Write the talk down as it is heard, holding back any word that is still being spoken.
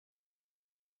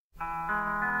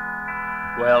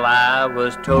Well, I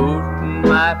was toting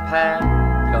my pack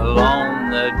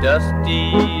along the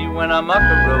dusty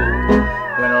Winnemucca road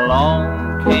when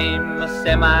along came a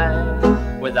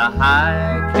semi with a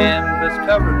high canvas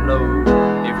covered load.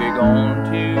 If you're going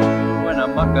to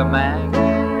Winnemucca, Mac,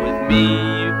 with me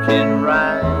you can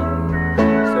ride.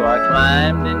 So I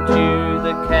climbed into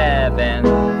the cab and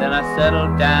then I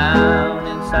settled down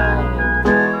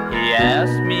inside. He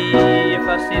asked me if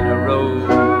I seen a road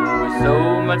with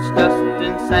so much dust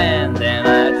and sand, and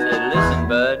I said, listen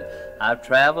bud, I've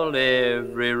traveled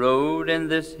every road in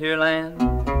this here land.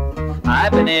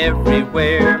 I've been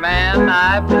everywhere, man,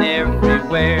 I've been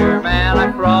everywhere, man.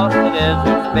 I crossed the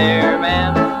deserts bare,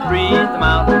 man, breathed the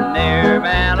mountain air,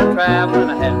 man. I traveled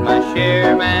and I had my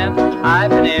share, man. I've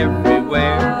been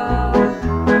everywhere.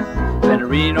 Been to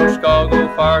Reno,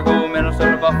 Chicago, Fargo,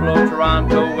 Minnesota, Buffalo,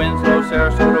 Toronto, Winslow,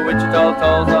 Sarasota, Wichita,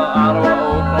 Tulsa, Ottawa,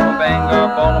 Oklahoma, Bangor,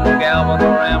 Baltimore, Galveston,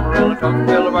 Amarillo,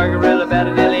 Coca-Cola, Barbarella,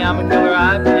 Badadilly. I'm a killer.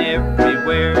 I've been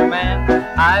everywhere, man.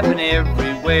 I've been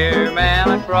everywhere, man.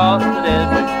 I crossed the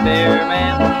deserts bare,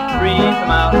 man. Breathed the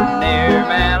mountain air,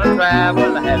 man. I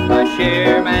traveled and I had my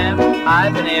share, man.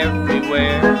 I've been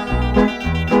everywhere.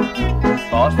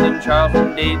 Boston,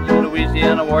 Charleston, Dayton,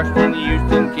 Louisiana, Washington,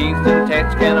 Houston, Kingston,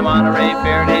 Texarkana, Monterey,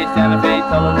 Faraday, Santa Fe,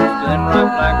 Tulsa, Glen Rock,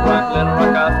 Black Rock, Little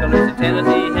Rock, Oskaloosa,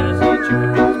 Tennessee, Hennessy,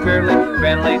 Chicopee, Spirit Lake,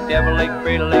 Grand Lake, Devil Lake,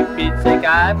 Cradle Lake, Pete's Lake.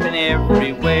 I've been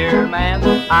everywhere, man.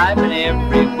 I've been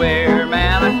everywhere,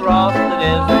 man. I crossed the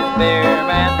deserts bare,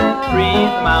 man.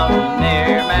 Breathed the mountain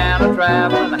air, man. I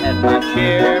traveled and I had my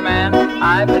share, man.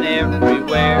 I've been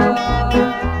everywhere.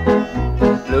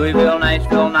 Louisville,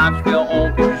 Nashville, Knoxville,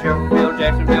 Old People, Sherwood,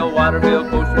 Jacksonville, Waterville,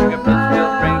 Costa Rica,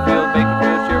 Princeville, Springfield,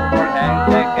 Bakersfield, Sherwood,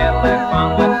 Hackensack, Cadillac,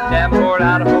 Fond du Lac, Davenport,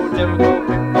 Idaho, Jericho,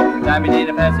 Pickle,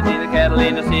 Diamondina, Pasadena,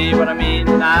 Catalina. See what I mean?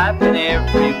 I've been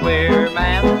everywhere,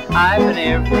 man. I've been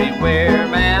everywhere,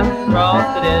 man.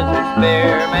 Crossed the deserts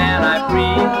bare, man. I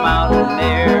breathed the mountain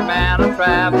air, man. I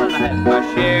traveled and I had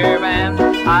my share, man.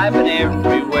 I've been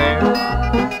everywhere.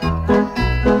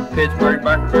 Pittsburgh,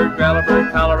 Buckford,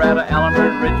 Gravelburg, Colorado,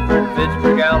 Allenburg, Richford,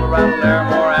 Pittsburgh, Eldorado,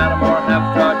 Larimore, Altamore,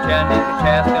 Haverstraw, Chattanooga,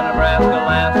 Chaska, Nebraska,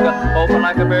 Alaska, open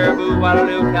like a baraboo,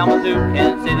 Waterloo, Kalamazoo,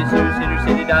 Kansas City, Sioux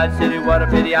City, Dodge City. What a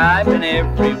pity. I've been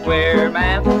everywhere,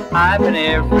 man. I've been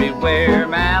everywhere,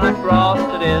 man. I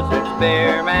crossed the deserts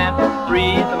bare, man.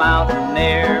 Breathed the mountain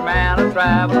air, man. I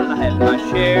traveled and I had my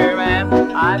share, man.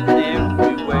 I've been